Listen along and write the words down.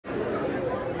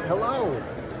Hello.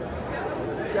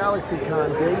 It's Galaxycon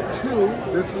Day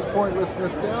 2. This is Pointless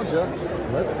Nostalgia.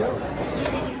 Let's go.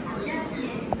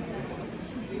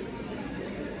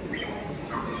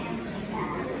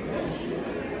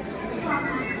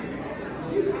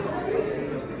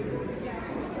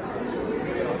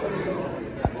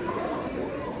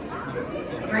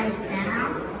 Right now.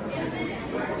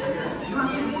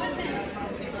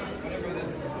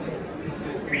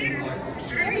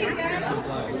 There you go.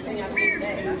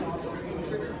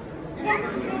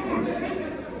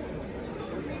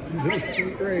 This is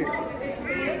great.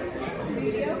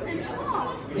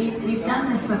 We've done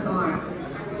this before.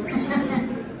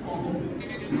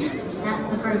 Not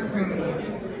the first rodeo.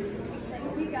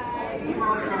 Thank you guys.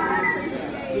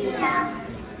 See ya.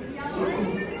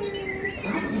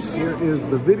 Here is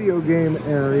the video game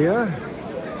area.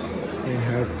 They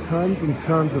have tons and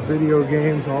tons of video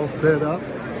games all set up.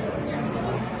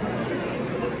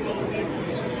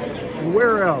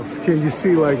 Where else can you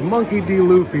see like Monkey D.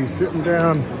 Luffy sitting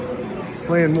down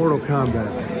playing Mortal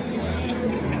Kombat?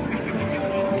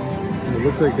 And it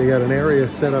looks like they got an area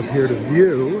set up here to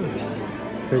view.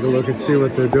 Take a look and see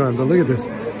what they're doing. But look at this,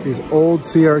 these old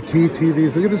CRT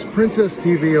TVs. Look at this Princess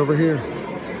TV over here.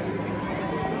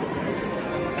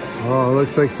 Oh, it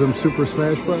looks like some Super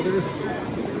Smash Brothers.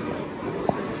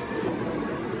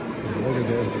 Look at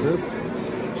this.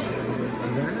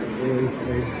 That is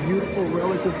a beautiful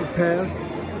relic of the past.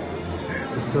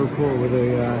 It's so cool with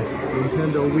a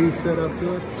Nintendo Wii set up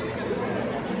to it.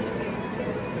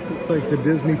 Looks like the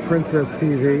Disney Princess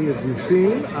TV. If you've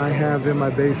seen, I have in my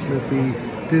basement the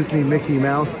Disney Mickey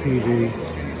Mouse TV.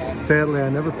 Sadly, I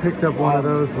never picked up one of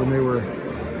those when they were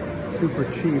super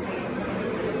cheap.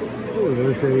 Oh,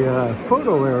 there's a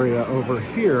photo area over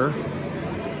here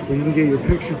where you can get your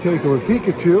picture taken with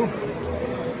Pikachu.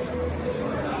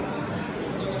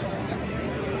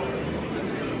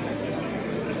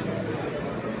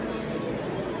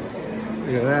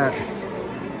 Look at that.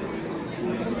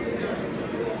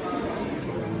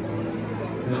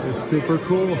 That is super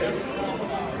cool.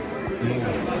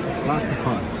 Yeah, lots of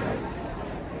fun.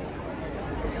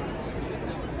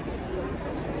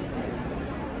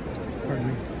 Pardon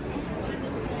me.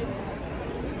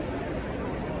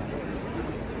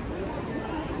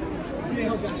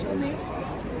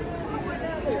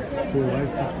 Cool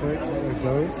license plates, I like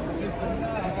those.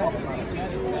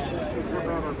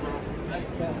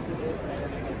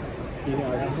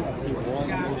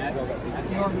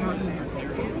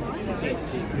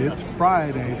 It's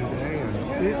Friday today and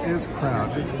it is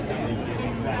crowded.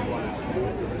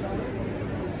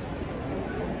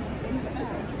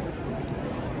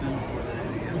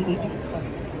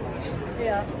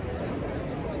 Yeah.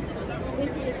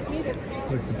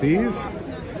 Look at these.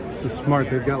 This is smart.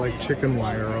 They've got like chicken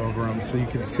wire over them so you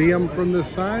can see them from this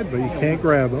side, but you can't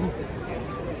grab them.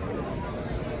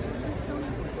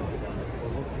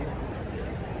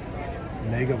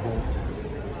 Megavolt.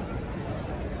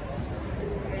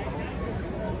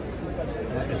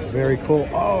 That is very cool.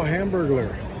 Oh,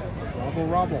 Hamburglar. Robble,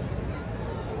 robble.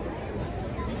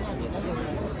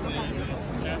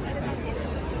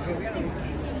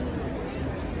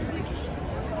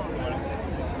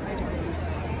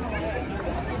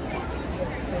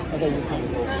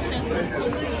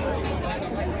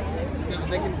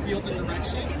 They can feel the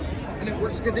direction, and it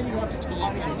works because then you don't have to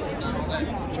talk and all that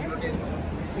jargon.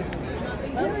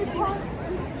 No,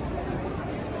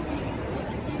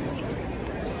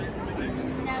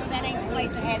 that ain't the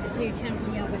place that had the two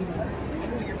chunky open.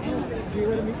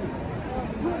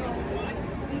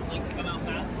 These like to come out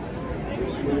fast.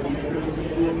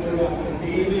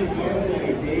 David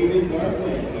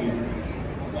Barclay, please.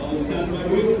 Follow the sound of my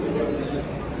voice in the front of that.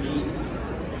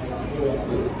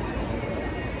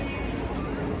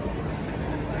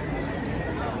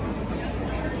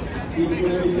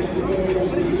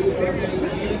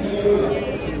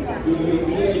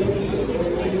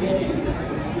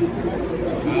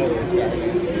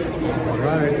 All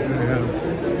right, I have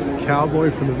Cowboy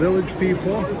from the Village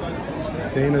People.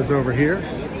 Dana's over here,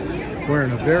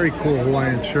 wearing a very cool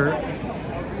Hawaiian shirt.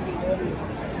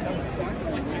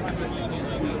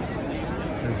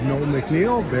 There's Noel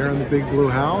McNeil, Bear in the Big Blue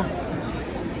House.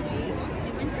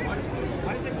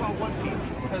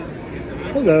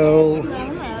 Hello.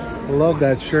 I love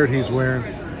that shirt he's wearing.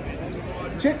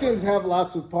 Chickens have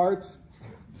lots of parts.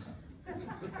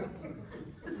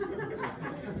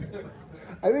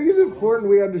 I think it's important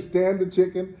we understand the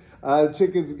chicken.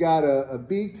 Chicken's got a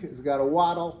beak, it's got a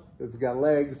wattle, it's got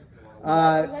legs. Is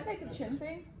that like the chin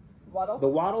thing? Waddle? The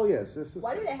wattle, yes.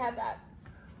 Why do they have that?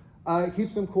 It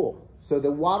keeps them cool. So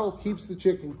the wattle keeps the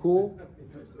chicken cool.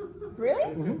 Really?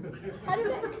 Mm-hmm. How does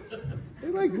it?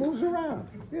 It like moves around.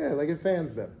 Yeah, like it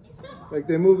fans them. Like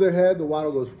they move their head, the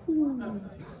waddle goes. Whoo.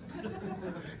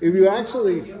 If you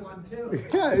actually,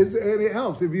 yeah, and it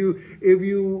helps. If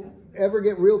you ever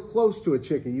get real close to a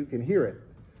chicken, you can hear it.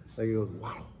 Like it goes,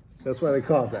 wow. That's why they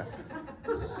call it that.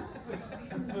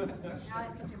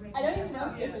 I don't even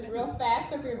know if this is real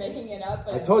facts or if you're making it up.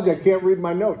 But I told you I can't read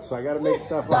my notes, so I got to make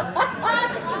stuff up.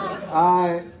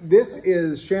 This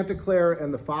is Chanticleer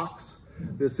and the Fox.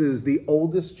 This is the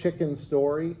oldest chicken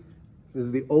story. This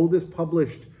is the oldest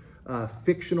published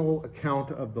fictional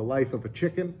account of the life of a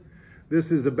chicken.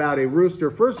 This is about a rooster.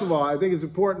 First of all, I think it's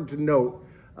important to note,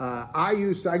 I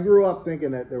grew up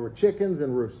thinking that there were chickens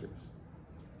and roosters.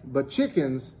 But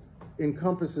chickens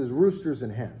encompasses roosters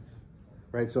and hens,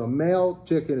 right? So a male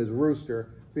chicken is rooster,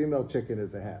 female chicken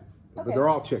is a hen. Okay. But they're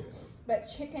all chickens. But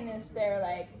chicken is their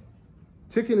like.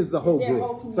 Chicken is the whole Their group.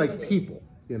 whole It's like community. people,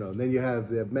 you know. And then you have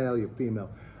the male, you have female.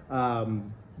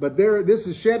 But this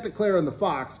is Chanticleer and the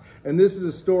Fox, and this is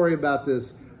a story about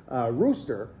this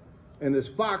rooster, and this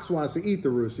fox wants to eat the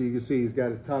rooster. You can see he's got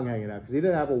his tongue hanging out because he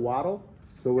didn't have a waddle.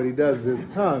 So what he does is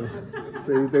his tongue.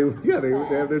 They have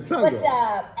their tongue. What's going.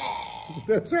 up?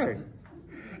 That's right.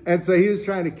 And so he was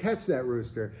trying to catch that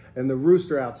rooster, and the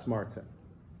rooster outsmarts him.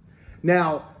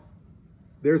 Now,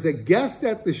 there's a guest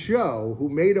at the show who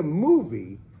made a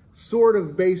movie sort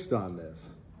of based on this.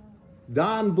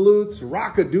 Don Bluth's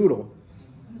Rock-a-Doodle.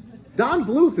 Don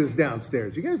Bluth is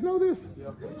downstairs. You guys know this?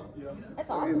 That's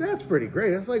I awesome. mean, that's pretty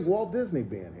great. That's like Walt Disney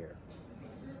being here.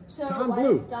 So Don why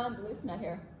Bluth. is Don Bluth not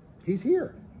here? He's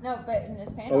here. No, but in this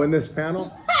panel. Oh, in this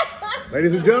panel?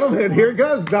 Ladies and gentlemen, here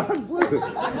goes Don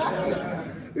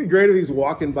Bluth. It'd be great if he's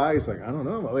walking by. He's like, I don't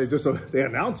know. Well, they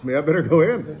announced me. I better go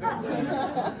in.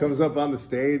 Comes up on the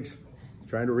stage,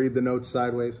 trying to read the notes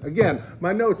sideways. Again,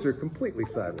 my notes are completely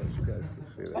sideways. You guys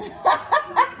can see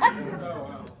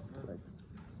that.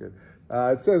 Good.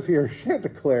 It says here,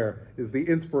 Chanticleer is the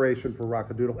inspiration for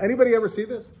Rock-a-Doodle. Anybody ever see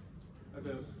this? I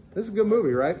do. This is a good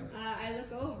movie, right? I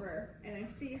look over and I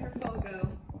see her photo,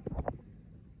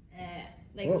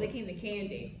 like Whoa. licking the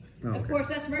candy. Oh, Of okay. course,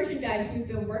 that's merchandise we've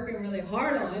been working really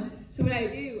hard on. So what I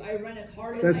do, I run as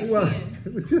hard as That's I well.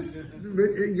 can. Just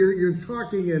you're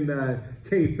talking in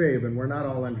kayfabe, and we're not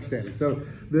all understanding. So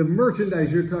the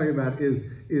merchandise you're talking about is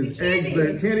eggs,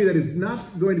 candy that is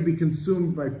not going to be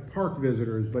consumed by park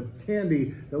visitors, but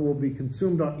candy that will be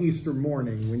consumed on Easter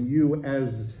morning when you,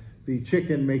 as the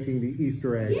chicken making the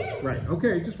Easter egg. Yes. Right.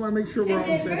 Okay. Just want to make sure we're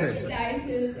And all on the then same page. merchandise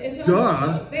is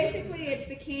Duh. basically it's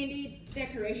the candy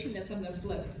decoration that's on the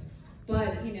float.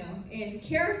 But, you know, in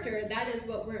character, that is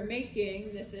what we're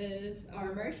making. This is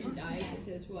our merchandise.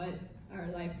 This is what our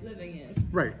life living is.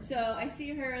 Right. So I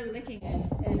see her licking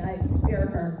it, and I spear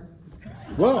her.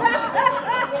 Whoa.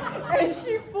 And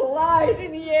she flies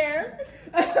in the air.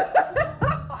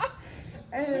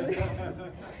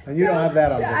 And you don't have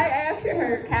that on I video. actually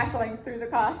heard her cackling through the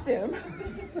costume.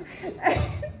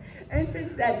 And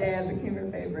since that day, I became her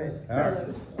favorite.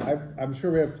 All right. I'm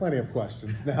sure we have plenty of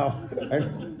questions now. What are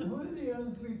the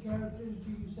other three characters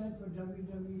you said for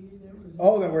WWE that was?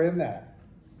 Oh, that were in that.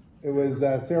 It was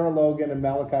Sarah Logan and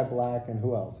Malachi Black, and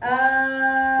who else? It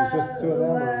was just two of them,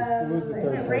 or who's the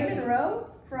third person? Raymond Rowe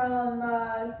from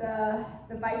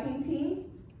the Viking team?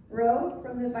 Rowe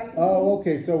from the Viking team? Oh,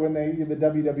 okay. So when the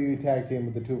WWE tag team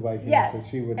with the two Vikings, Yes. so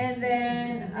she would. And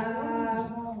then,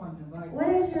 Small one, the Viking. what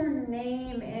is her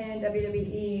name in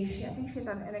WWE? I think she's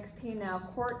on NXT now.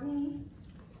 Courtney?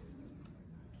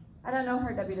 I don't know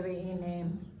her WWE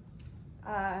name.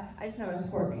 I just know it's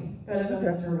Courtney. But I don't know if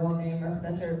that's her real name or if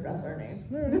that's her wrestler name.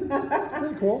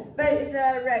 Very cool. But it's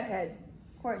a redhead.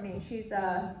 Courtney. She's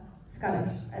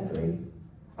Scottish, I believe.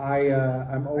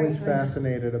 I'm always Right.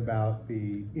 fascinated about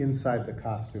the inside the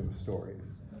costume stories.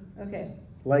 Okay.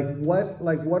 Like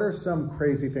what are some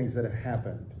crazy things that have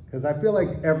happened? Because I feel like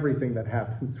everything that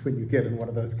happens when you get in one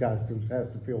of those costumes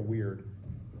has to feel weird.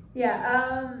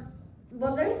 Yeah,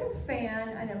 well, there's a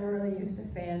fan. I never really used a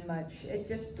fan much. It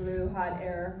just blew hot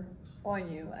air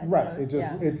on you. I Right. suppose. It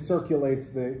just it circulates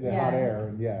the Yeah. hot air,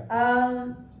 and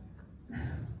yeah.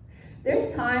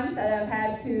 There's times that I've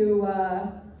had to,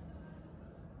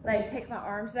 Like take my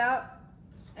arms out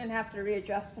and have to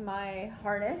readjust my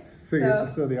harness.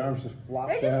 So the arms just flop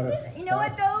they're down. just, you know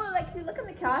what though? Like if you look at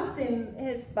the costume,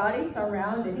 his body's so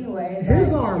round anyway.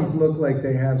 His that- arms look like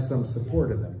they have some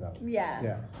support in them, though. Yeah.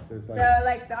 Yeah. There's like. So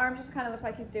like the arms just kind of look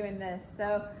like he's doing this.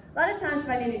 So A lot of times if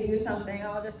I need to do something,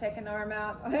 I'll just take an arm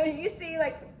out. You see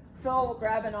like Phil will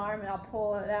grab an arm and I'll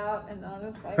pull it out and I'll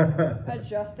just like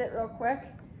adjust it real quick.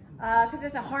 Because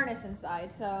there's a harness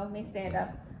inside, so let me stand up.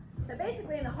 So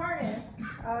basically in the harness,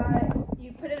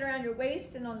 you put it around your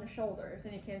waist and on the shoulders,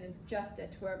 and you can adjust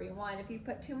it to wherever you want. If you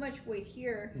put too much weight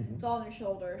here, it's all on your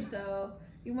shoulders. So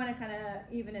you want to kind of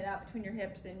even it out between your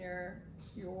hips and your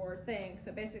thing.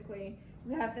 So basically,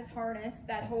 you have this harness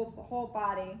that holds the whole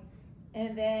body.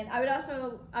 And then I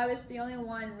was the only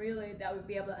one really that would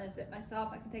be able to unzip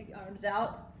myself. I can take the arms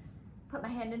out, put my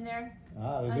hand in there,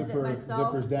 unzip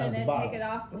myself, zipper's down and at then the bottom. take it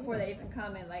off before they even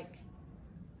come in. Like,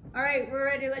 all right, we're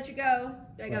ready to let you go.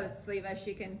 I go to sleeve as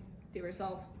she can do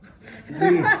herself.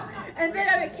 And then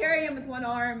I would carry him with one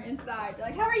arm inside.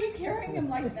 Like, how are you carrying him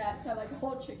like that? So like a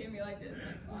whole chicken be like this.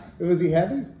 Like, fine. Was he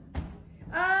heavy?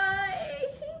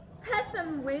 He has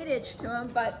some weightage to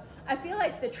him, but I feel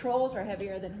like the trolls are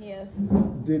heavier than he is.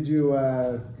 Did you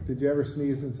ever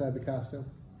sneeze inside the costume?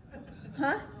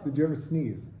 Huh? Did you ever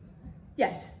sneeze?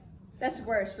 Yes. That's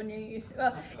worse when you use,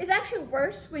 well, it's actually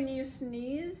worse when you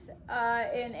sneeze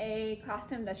in a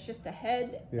costume that's just a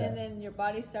head and then your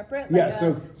body's separate. Like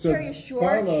so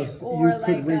Carlos, or you like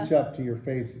could reach up to your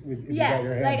face if you got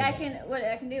your hand. like what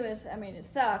I can do is, I mean, it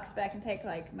sucks, but I can take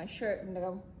like my shirt and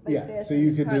go like this. So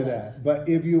you could do that. But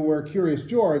if you were Curious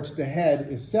George, the head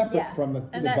is separate from the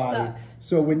body. Sucks.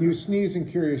 So when you sneeze in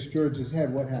Curious George's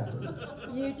head, what happens?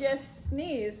 You just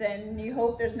sneeze and you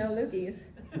hope there's no loogies.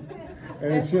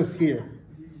 And it's just here.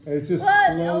 And it's just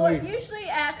slowly. Usually,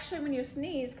 actually, when you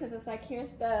sneeze, because it's like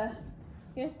here's the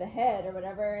head or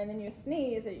whatever, and then you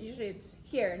sneeze. It's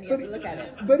here, and you have to look at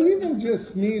it. But even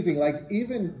just sneezing, like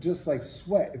even just like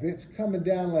sweat, if it's coming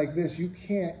down like this, you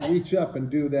can't reach up and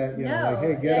do that. You know, like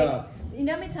hey, get up. You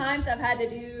know how many times I've had to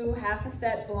do half a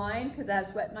set blind because I have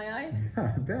sweat in my eyes?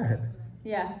 I bet.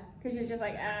 Yeah. Because you're just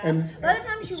like, And a lot of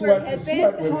times you wear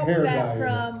headbands to help that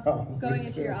from going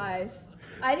into your eyes.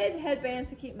 I did headbands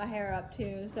to keep my hair up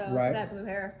too, so that blue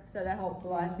hair, so that helped a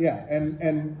lot. Yeah,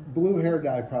 and blue hair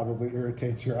dye probably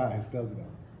irritates your eyes, doesn't it?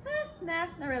 Nah,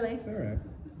 not really. All right.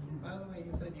 By the way,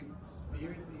 you said you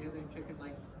speared the other chicken,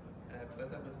 like,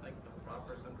 was that with like the prop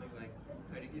or something? Like,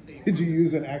 how did you say? Did you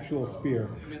use an actual spear?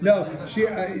 No,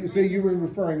 so you were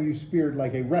referring, you speared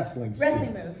like a wrestling spear.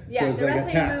 Wrestling move. Yeah, the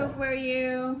wrestling move where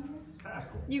you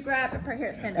grab it right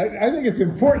here, stand up. I think it's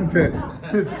important to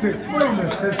explain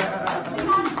this.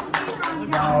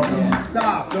 No,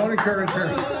 stop, don't encourage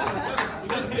her.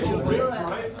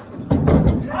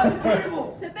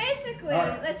 So basically,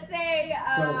 let's say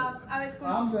I was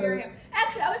going to spear him.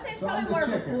 Actually, I would say it's probably more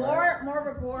of a gore. More of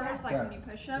a gore is like when you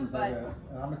push them, but...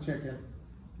 And I'm a chicken.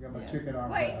 You got my chicken arm.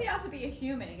 Well, you can also be a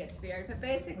human and get speared, but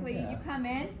basically you come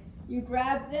in, you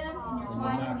grab them, and you're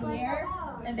flying in the air,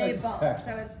 and they bump.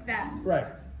 So it's that. Right,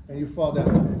 and you fall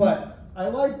down. But I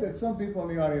like that some people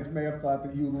in the audience may have thought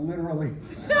that you literally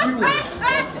stabbed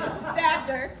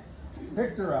her.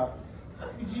 Picked her up.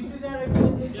 Did you do that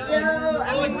again? No,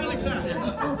 I mean, really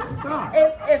fast. Stop.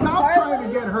 If Stop Carlos, trying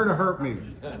to get her to hurt me.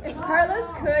 If Carlos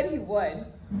could, he would.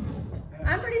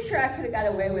 I'm pretty sure I could have got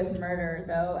away with murder,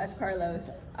 though, as Carlos.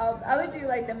 I would do,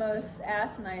 like, the most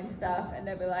asinine stuff, and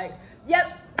they'd be like,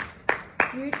 yep,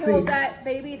 you told that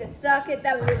baby to suck it.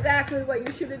 That was exactly what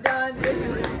you should have done.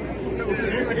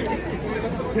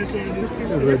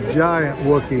 There's a giant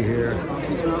Wookiee here.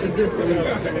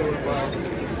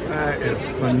 That is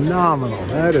phenomenal.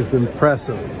 That is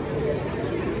impressive.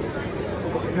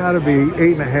 Got to be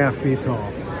 8.5 feet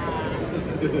tall.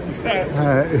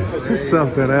 It's just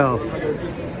something else. Look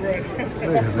at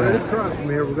that. Right across from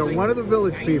here, we've got one of the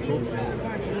village people.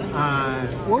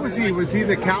 What was he? Was he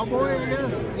the cowboy, I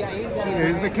guess? Yeah,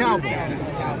 he's the cowboy.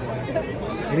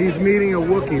 And he's meeting a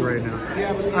Wookiee right now.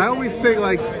 I always think,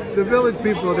 like, the village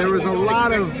people, there was a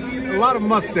lot of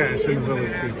mustache in the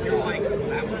village people.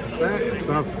 That is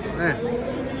something, man.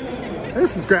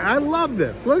 This is great. I love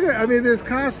this. Look at, I mean, there's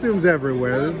costumes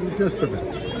everywhere. This is just the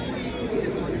best.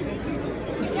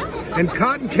 And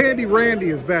Cotton Candy Randy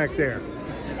is back there.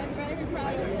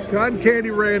 Cotton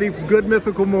Candy Randy from Good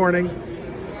Mythical Morning.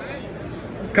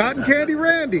 Cotton Candy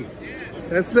Randy.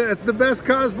 That's the best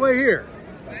cosplay here.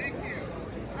 Thank you.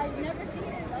 I've never seen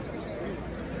it, that's for sure.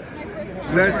 My first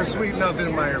time. That's sweet nothing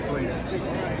in my ear, please.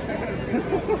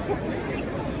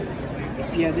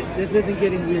 Yeah, this isn't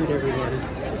getting weird, everybody.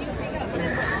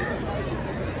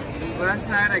 Last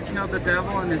night I killed the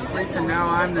devil in his sleep, and now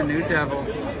I'm the new devil.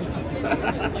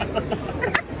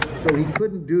 So he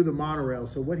couldn't do the monorail.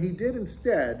 So what he did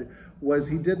instead was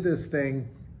he did this thing,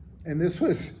 and this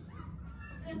was...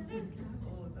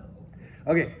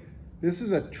 Okay, this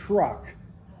is a truck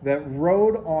that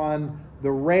rode on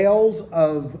the rails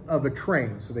of a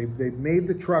train. So they made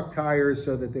the truck tires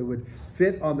so that they would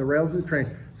fit on the rails of the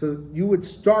train. So you would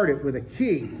start it with a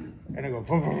key, and it go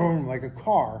vroom, vroom, vroom, like a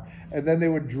car. And then they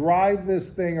would drive this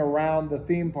thing around the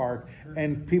theme park,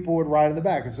 and people would ride in the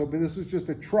back. And so this was just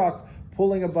a truck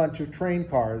pulling a bunch of train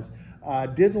cars.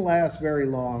 Didn't last very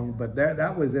long, but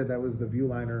that was it. That was the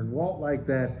Viewliner, and Walt liked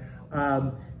that.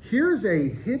 Here's a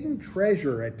hidden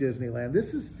treasure at Disneyland.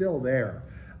 This is still there.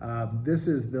 This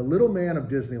is The Little Man of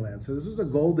Disneyland. So this was a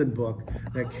golden book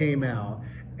that came out,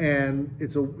 and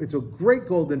it's a great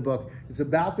golden book. It's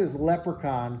about this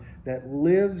leprechaun that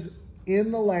lives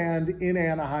in the land in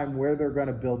Anaheim where they're going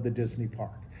to build the Disney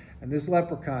park. And this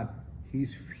leprechaun,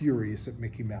 he's furious at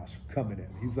Mickey Mouse coming in.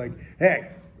 He's like,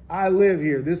 hey, I live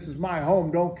here. This is my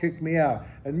home. Don't kick me out.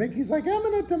 And Mickey's like,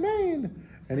 eminent domain.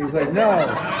 And he's like, no,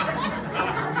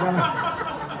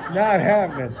 not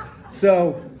happening.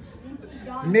 So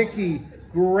Mickey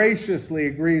graciously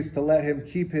agrees to let him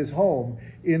keep his home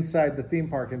inside the theme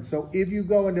park. And so if you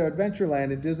go into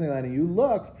Adventureland and Disneyland and you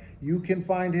look, you can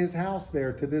find his house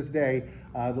there to this day.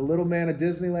 The Little Man of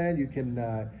Disneyland, you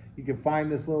can find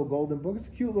this little golden book. It's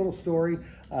a cute little story.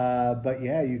 But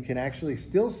yeah, you can actually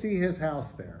still see his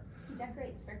house there. He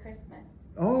decorates for Christmas.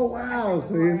 Oh, wow.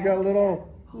 So he's got a little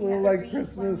like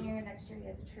Christmas. 1 year, next year he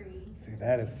has a tree. See,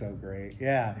 that is so great.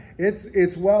 Yeah,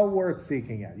 it's well worth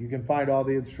seeking out. You can find all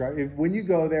the instructions. When you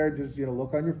go there, just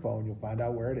look on your phone. You'll find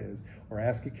out where it is, or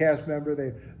ask a cast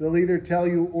member. They'll either tell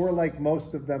you, or like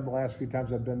most of them, the last few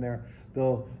times I've been there,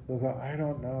 they'll go, I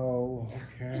don't know.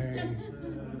 Okay.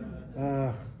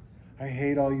 I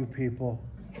hate all you people.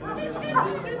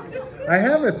 I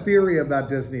have a theory about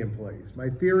Disney employees. My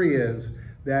theory is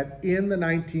that in the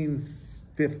 1950s,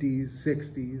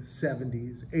 60s,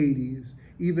 70s, 80s,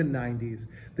 even 90s,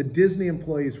 the Disney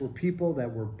employees were people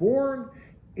that were born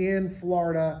in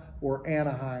Florida or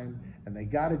Anaheim, and they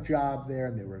got a job there,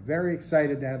 and they were very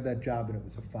excited to have that job, and it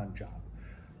was a fun job.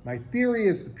 My theory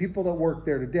is the people that work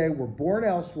there today were born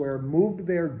elsewhere, moved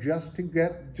there just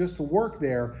to work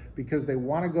there because they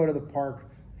want to go to the park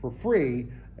for free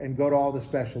and go to all the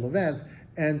special events.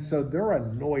 And so they're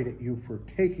annoyed at you for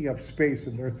taking up space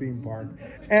in their theme park.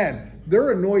 And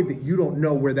they're annoyed that you don't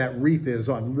know where that wreath is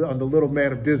on the Little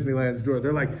Man of Disneyland's door.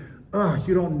 They're like, ugh,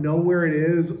 you don't know where it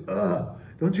is? Ugh,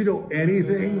 don't you know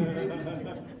anything?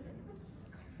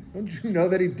 Don't you know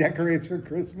that he decorates for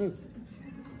Christmas?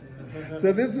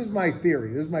 So this is my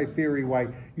theory. This is my theory why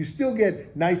you still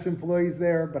get nice employees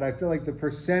there, but I feel like the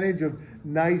percentage of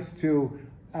nice to,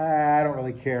 I don't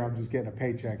really care, I'm just getting a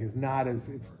paycheck, is not as,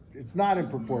 it's not in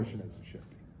proportion as it should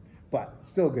be, but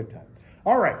still a good time.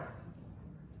 All right,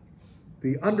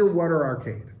 the underwater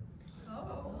arcade.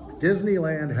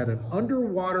 Disneyland had an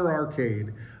underwater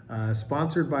arcade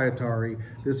sponsored by Atari.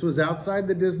 This was outside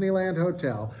the Disneyland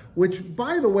Hotel, which,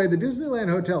 by the way, the Disneyland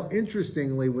Hotel,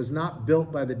 interestingly, was not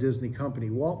built by the Disney company.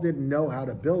 Walt didn't know how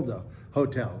to build a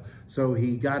hotel, so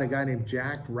he got a guy named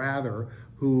Jack Rather,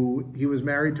 he was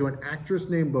married to an actress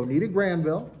named Bonita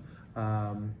Granville.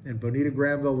 And Bonita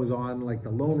Granville was on like the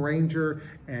Lone Ranger,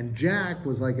 and Jack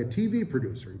was like a TV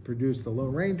producer. He produced the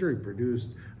Lone Ranger, he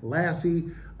produced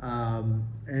Lassie,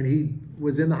 and he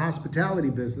was in the hospitality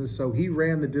business, so he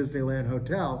ran the Disneyland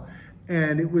Hotel.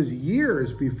 And it was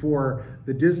years before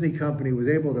the Disney company was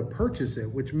able to purchase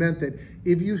it, which meant that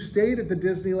if you stayed at the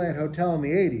Disneyland Hotel in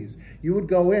the 80s, you would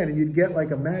go in and you'd get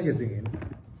like a magazine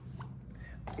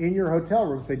in your hotel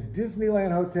room, say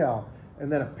Disneyland Hotel,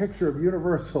 and then a picture of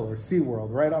Universal or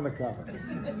SeaWorld right on the cover.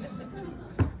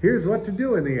 Here's what to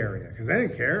do in the area, because they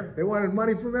didn't care. They wanted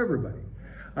money from everybody.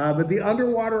 But the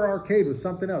underwater arcade was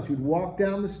something else. You'd walk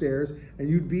down the stairs and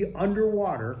you'd be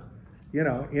underwater,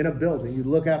 in a building. You'd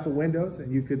look out the windows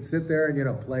and you could sit there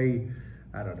and, play,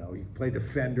 I don't know, you could play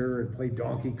Defender and play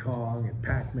Donkey Kong and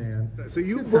Pac-Man. So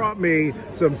you brought me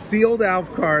some sealed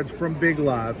ALF cards from Big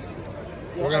Lots.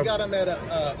 Well, I got them at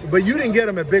a... but you didn't get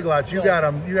them at Big Lots. You got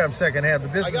them. You have secondhand.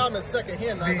 But this I got them at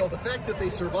secondhand. And I know the fact that they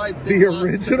survived Big Lots. The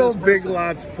original Big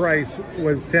Lots price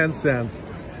was 10 cents.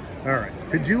 All right.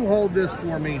 Could you hold this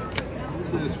for me?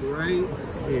 This right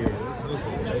here.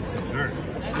 Listen. All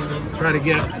right. Try to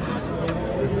get...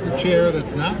 It's the chair.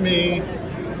 That's not me.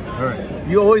 All right.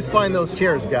 You always find those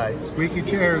chairs, guys. Squeaky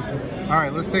chairs. All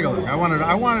right. Let's take a look. I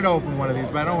wanted to open one of these,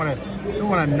 but I don't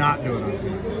want to not do it.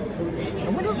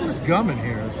 I wonder if there's gum in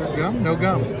here. Is there gum? No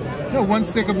gum. No, one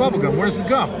stick of bubble gum. Where's the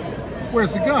gum?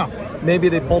 Where's the gum? Maybe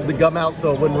they pulled the gum out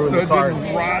so it wouldn't ruin the cards.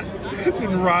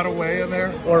 Didn't rot away in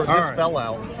there? Or it just fell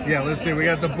out. Yeah, let's see. We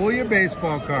got the Booyah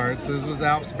baseball cards. This was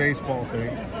Alf's baseball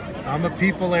thing. I'm a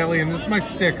people alien. This is my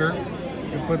sticker.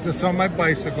 I put this on my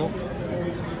bicycle.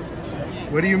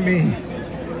 What do you mean?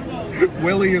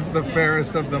 Willie is the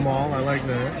fairest of them all. I like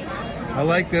that. I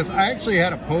like this. I actually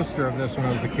had a poster of this when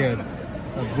I was a kid.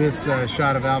 Of this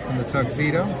shot of Alf in the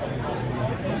tuxedo.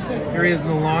 Here he is in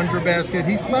the laundry basket.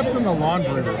 He slept in the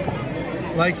laundry room.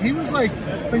 Like he was like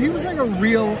a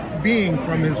real being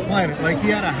from his planet. Like he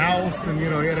had a house and he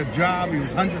had a job. He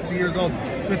was hundreds of years old.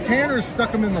 The tanners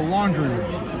stuck him in the laundry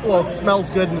room. Well, it smells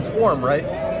good and it's warm, right?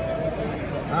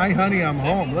 Hi, honey, I'm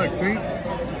home. Look, see?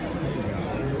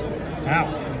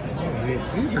 Alf.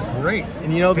 These are great.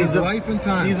 And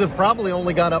these have probably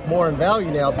only gone up more in value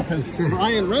now because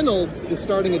Ryan Reynolds is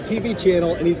starting a TV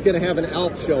channel and he's going to have an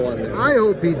Alf show on there. I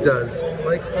hope he does.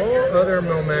 Like all other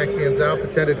Melmacians, Alf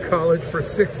attended college for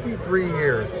 63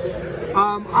 years.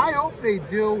 I hope they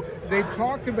do. They've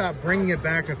talked about bringing it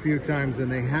back a few times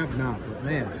and they have not. But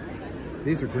man,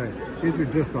 these are great. These are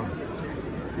just awesome.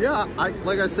 Yeah,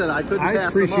 like I said, I couldn't pass them up. I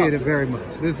appreciate it very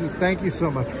much. Thank you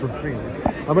so much for bringing it.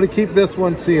 I'm going to keep this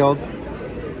one sealed.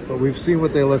 But we've seen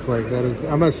what they look like.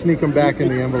 I'm going to sneak them back in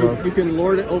the envelope. You can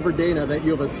lord it over Dana that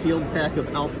you have a sealed pack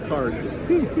of Alf cards.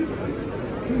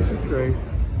 This is great.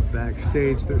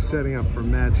 Backstage, they're setting up for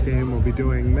Match Game. We'll be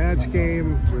doing Match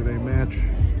Game where they match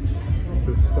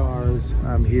the stars.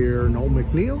 I'm here, Noel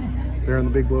McNeil. They're in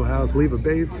the Big Blue House. Leva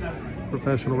Bates,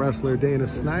 professional wrestler Dana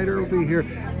Snyder will be here.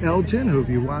 Elgin, who if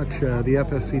you watch the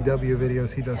FSCW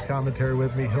videos, he does commentary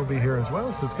with me. He'll be here as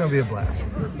well, so it's going to be a blast.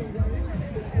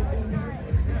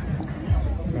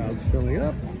 Crowd's filling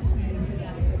up.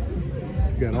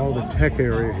 Got all the tech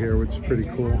area here, which is pretty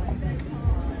cool.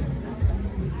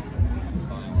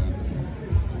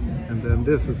 And then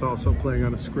this is also playing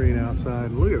on a screen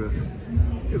outside. Look at this.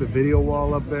 Look at the video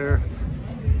wall up there.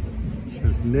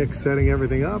 There's Nick setting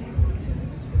everything up.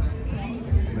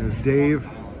 And there's Dave.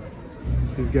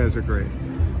 These guys are great.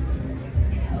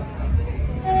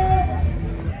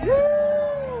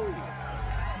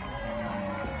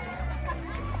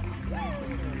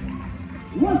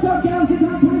 What's up,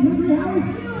 Galaxycon 2023? How are we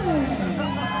feeling?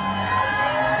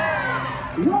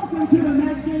 Welcome to the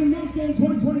Match Game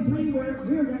 2023, where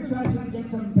we're going to try to get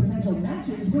some potential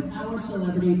matches with our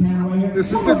celebrity panel right here.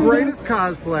 This is the greatest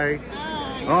cosplay.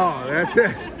 Oh, that's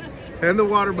it. And the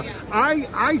water.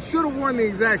 I should have worn the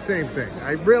exact same thing.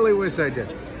 I really wish I did.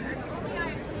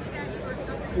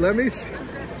 Let me see.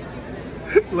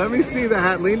 Let me see the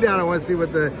hat. Lean down. I want to see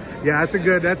what the. Yeah,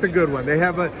 that's a good one. They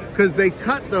have because they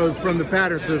cut those from the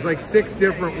pattern. So there's like 6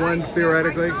 different ones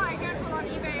theoretically. I saw a handful on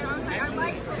eBay and I was like, I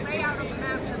like the layout of the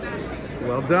map the best.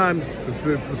 Well done. It's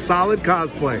a solid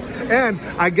cosplay. And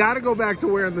I got to go back to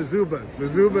wearing the Zubas. The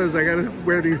Zubas, I got to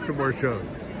wear these to more shows.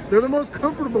 They're the most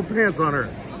comfortable pants on earth.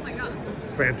 Oh my god.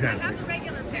 It's fantastic. I have the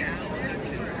regular pants.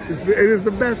 It is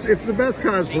the best. It's the best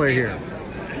cosplay here.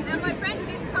 And my friend who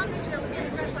didn't come this year was going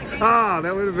to dress like that. Ah,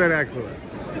 that would have been excellent.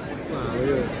 Wow, look at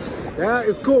this. Yeah,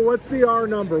 it's cool. What's the R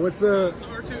number? What's the... It's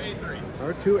R2A3.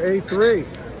 R2A3.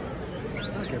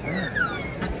 Look at that.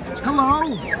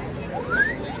 Hello.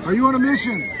 Are you on a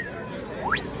mission?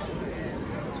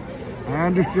 I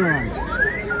understand.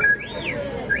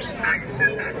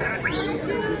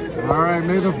 All right,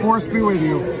 may the force be with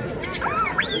you.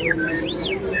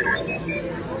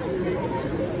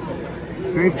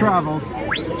 Safe travels.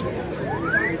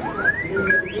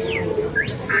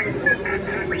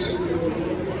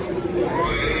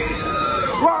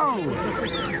 Whoa!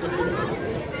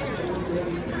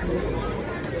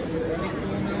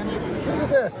 Look at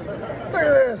this. Look at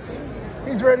this.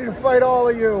 He's ready to fight all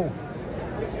of you.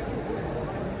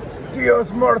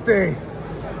 Dios Muerte.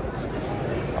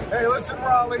 Hey, listen,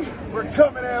 Raleigh, we're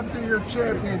coming after your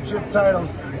championship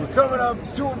titles. We're coming up,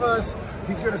 2 of us.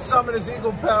 He's going to summon his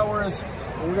eagle powers,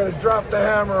 and we're going to drop the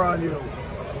hammer on you.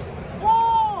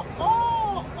 Oh,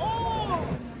 oh, oh.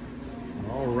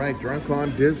 All right, Drunk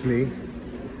on Disney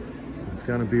is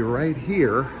going to be right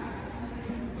here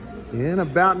in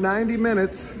about 90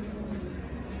 minutes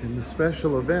in the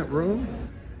special event room.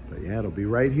 But yeah, it'll be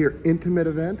right here. Intimate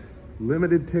event,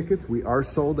 limited tickets. We are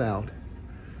sold out.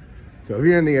 So if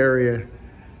you're in the area, you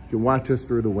can watch us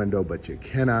through the window, but you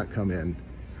cannot come in.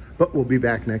 But we'll be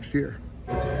back next year.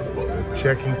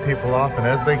 Checking people off, and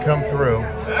as they come through,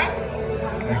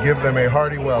 we give them a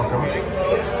hearty welcome.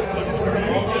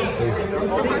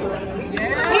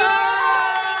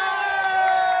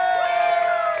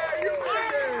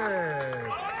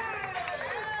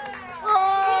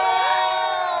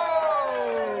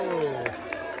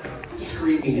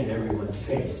 Screaming in everyone's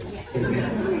face.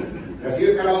 If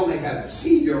you could only have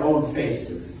seen your own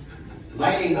faces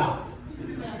lighting up,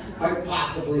 quite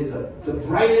possibly the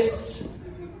brightest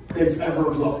they've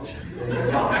ever looked in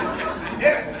their lives.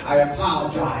 Yes. I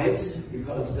apologize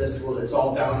because it's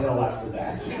all downhill after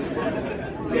that.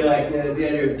 Be like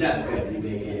your deathbed.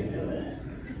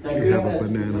 You have a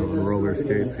banana on roller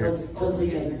skates here. It was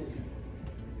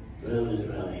really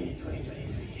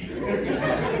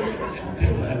 2023. I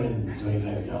paid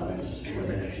 $125 more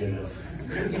than I should have.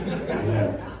 I got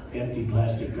an empty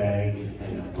plastic bag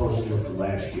and a poster from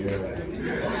last year.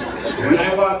 When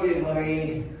I walked in,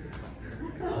 Lane,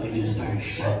 they just started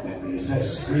shouting at me. They started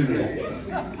screaming at me.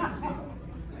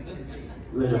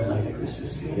 Lit up like a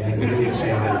Christmas tree. That's a really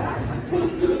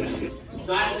family. It's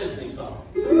not a Disney song.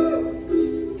 I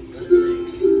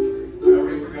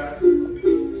already forgot.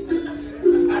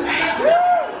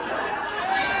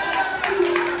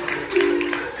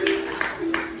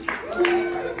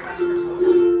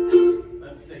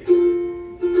 Let's see.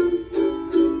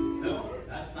 No,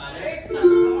 that's not it. That's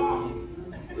wrong.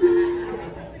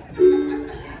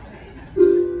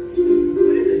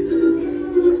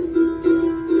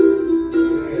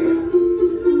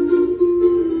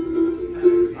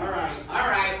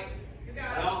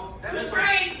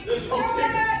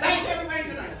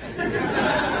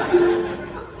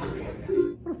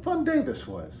 Day this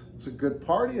was. It was a good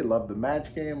party. I loved the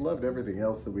match game, loved everything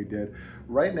else that we did.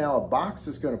 Right now, a box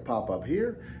is going to pop up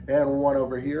here and one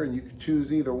over here, and you can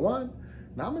choose either one.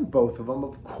 And I'm in both of them,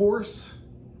 of course.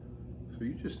 So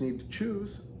you just need to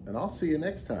choose, and I'll see you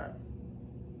next time.